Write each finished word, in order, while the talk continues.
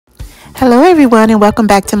Hello everyone, and welcome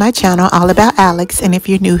back to my channel, All About Alex. And if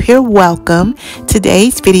you're new here, welcome.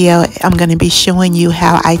 Today's video, I'm going to be showing you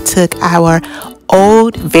how I took our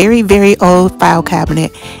old, very old file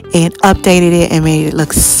cabinet and updated it and made it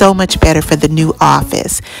look so much better for the new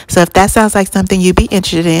office. So if that sounds like something you'd be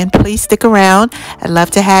interested in, please stick around. I'd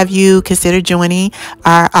love to have you consider joining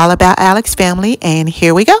our All About Alex family, and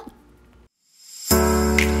here we go.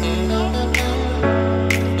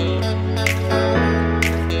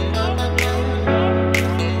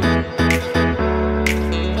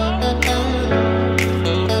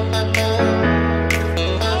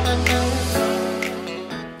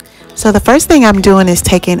 So the first thing I'm doing is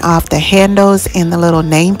taking off the handles and the little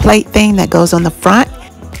nameplate thing that goes on the front.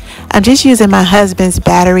 I'm just using my husband's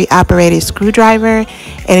battery operated screwdriver,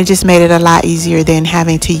 and it just made it a lot easier than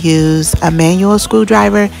having to use a manual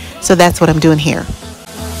screwdriver. So that's what I'm doing here.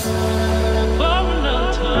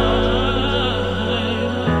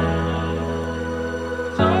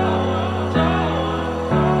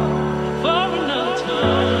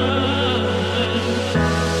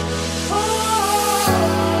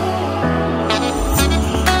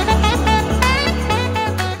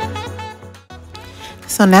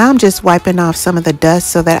 So now I'm just wiping off some of the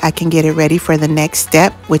dust so that I can get it ready for the next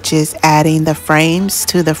step, which is adding the frames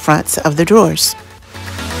to the fronts of the drawers.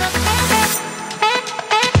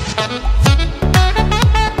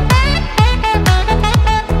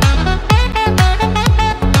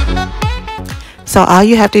 So all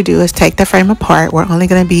you have to do is take the frame apart. We're only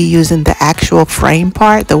going to be using the actual frame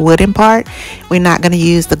part, the wooden part. We're not going to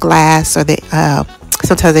use the glass or the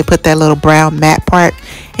sometimes they put that little brown matte part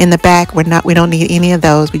in the back. We don't need any of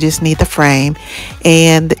those. We just need the frame,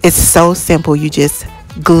 and it's so simple. You just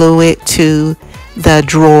glue it to the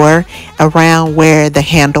drawer around where the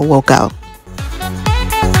handle will go.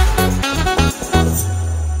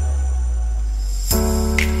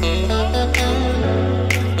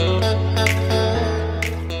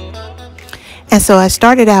 And so I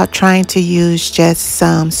started out trying to use just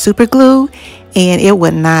some super glue, and it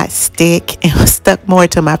would not stick. It was stuck more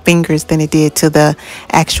to my fingers than it did to the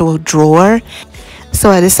actual drawer. So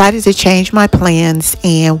I decided to change my plans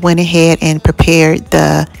and went ahead and prepared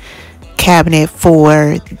the cabinet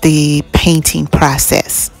for the painting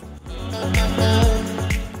process.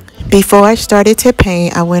 Before I started to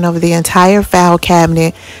paint, I went over the entire file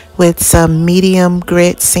cabinet with some medium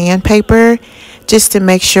grit sandpaper, just to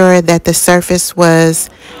make sure that the surface was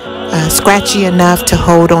scratchy enough to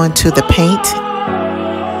hold on to the paint.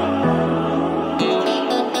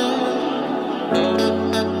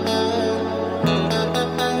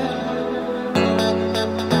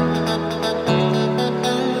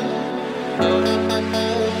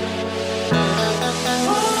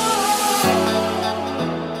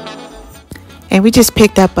 And we just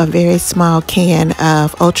picked up a very small can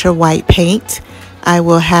of ultra white paint. I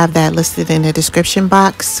will have that listed in the description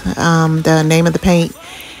box, the name of the paint.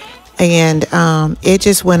 And it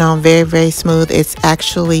just went on very smooth. It's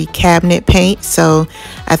actually cabinet paint, so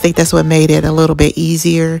I think that's what made it a little bit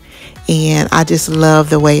easier. And I just love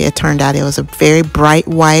the way it turned out. It was a very bright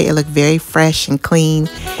white. It looked very fresh and clean,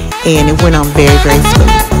 and it went on very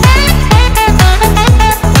smooth.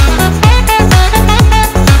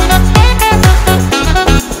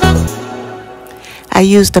 I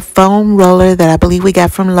used a foam roller that I believe we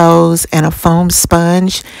got from Lowe's, and a foam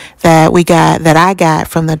sponge that I got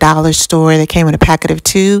from the dollar store that came in a packet of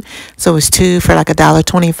 2. So it was 2 for like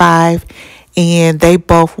 $1.25, and they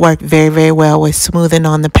both worked very well with smoothing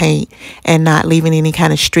on the paint and not leaving any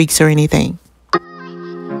kind of streaks or anything.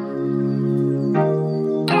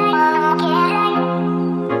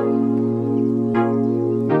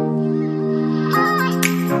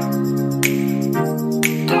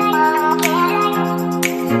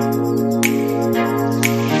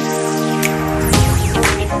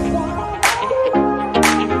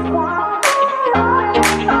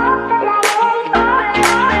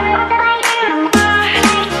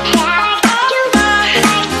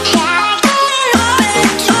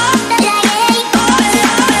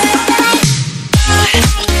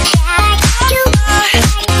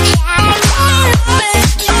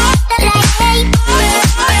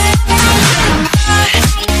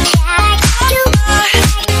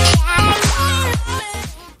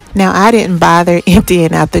 Now, I didn't bother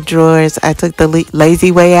emptying out the drawers. I took the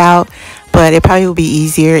lazy way out, but it probably would be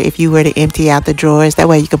easier if you were to empty out the drawers. That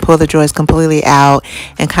way you can pull the drawers completely out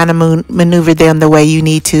and kind of maneuver them the way you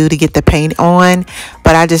need to get the paint on.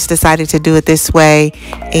 But I just decided to do it this way,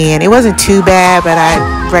 and it wasn't too bad, but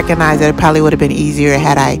I recognize that it probably would have been easier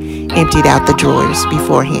had I emptied out the drawers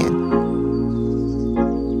beforehand.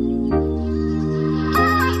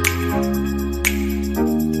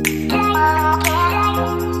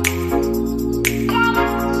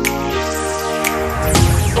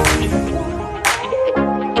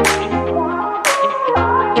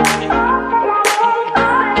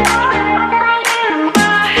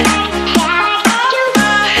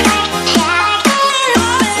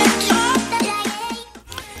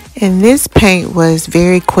 And this paint was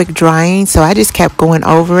very quick drying, so I just kept going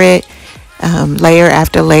over it, layer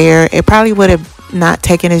after layer. It probably would have not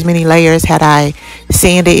taken as many layers had I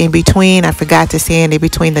sanded in between. I forgot to sand in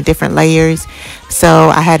between the different layers, so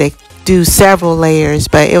I had to do several layers,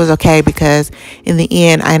 but it was okay because in the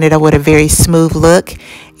end I ended up with a very smooth look,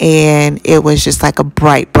 and it was just like a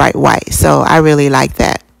bright white. So I really like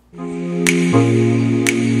that.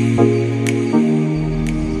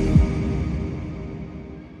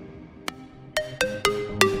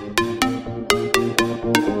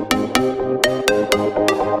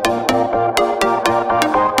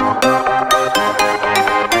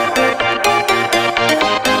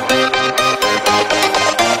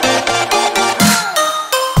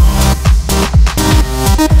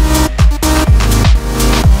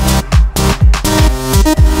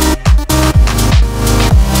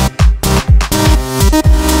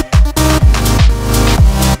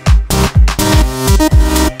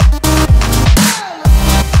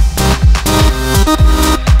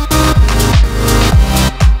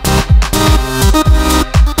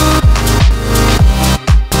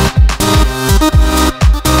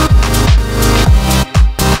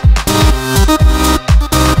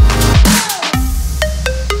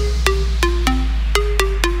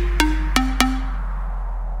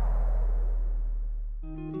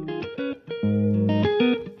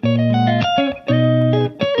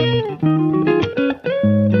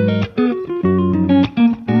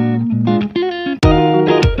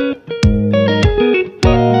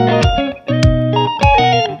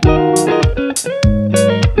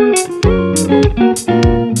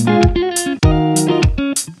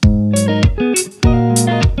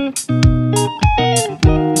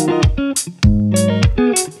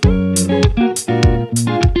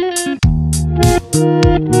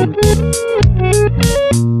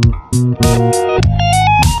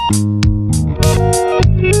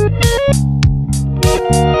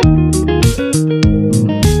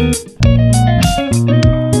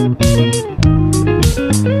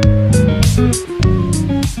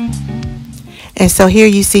 And so here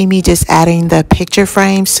you see me just adding the picture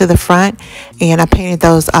frames to the front, and I painted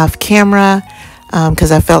those off camera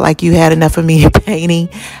because I felt like you had enough of me painting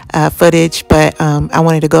footage, but I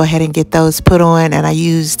wanted to go ahead and get those put on, and I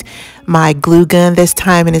used my glue gun this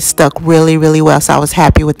time and it stuck really well, so I was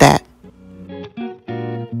happy with that.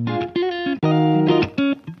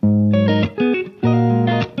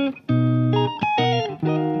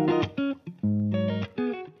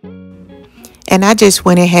 And I just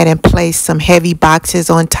went ahead and placed some heavy boxes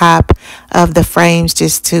on top of the frames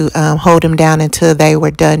just to hold them down until they were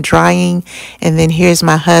done drying. And then here's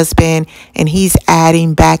my husband, and he's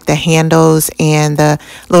adding back the handles and the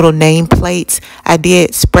little name plates. I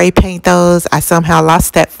did spray paint those. I somehow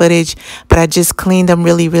lost that footage, but I just cleaned them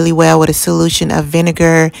really well with a solution of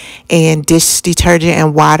vinegar and dish detergent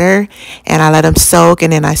and water. And I let them soak,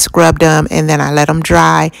 and then I scrubbed them, and then I let them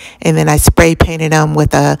dry, and then I spray painted them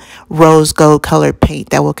with a rose gold colored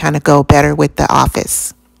paint that will kind of go better with the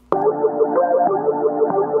office.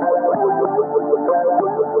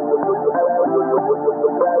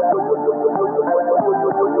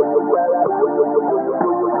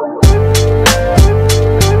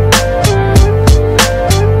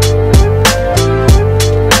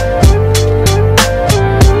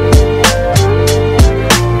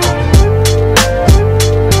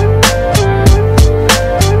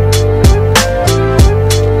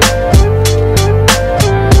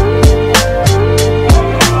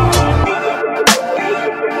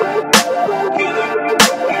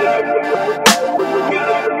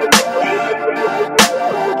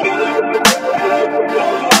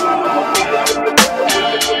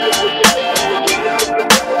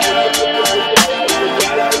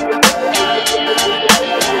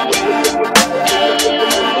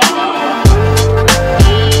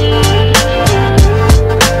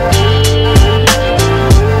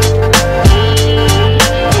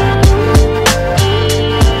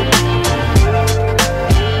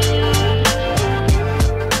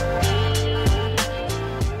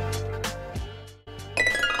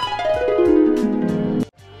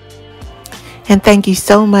 And thank you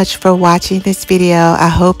so much for watching this video. I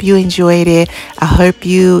hope you enjoyed it. I hope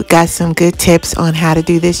you got some good tips on how to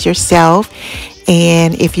do this yourself.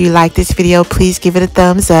 And if you like this video, please give it a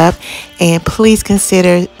thumbs up, and please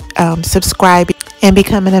consider subscribing and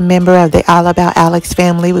becoming a member of the All About Alex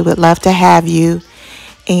family. We would love to have you.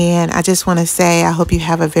 And I just want to say I hope you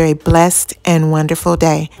have a very blessed and wonderful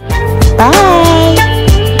day. Bye.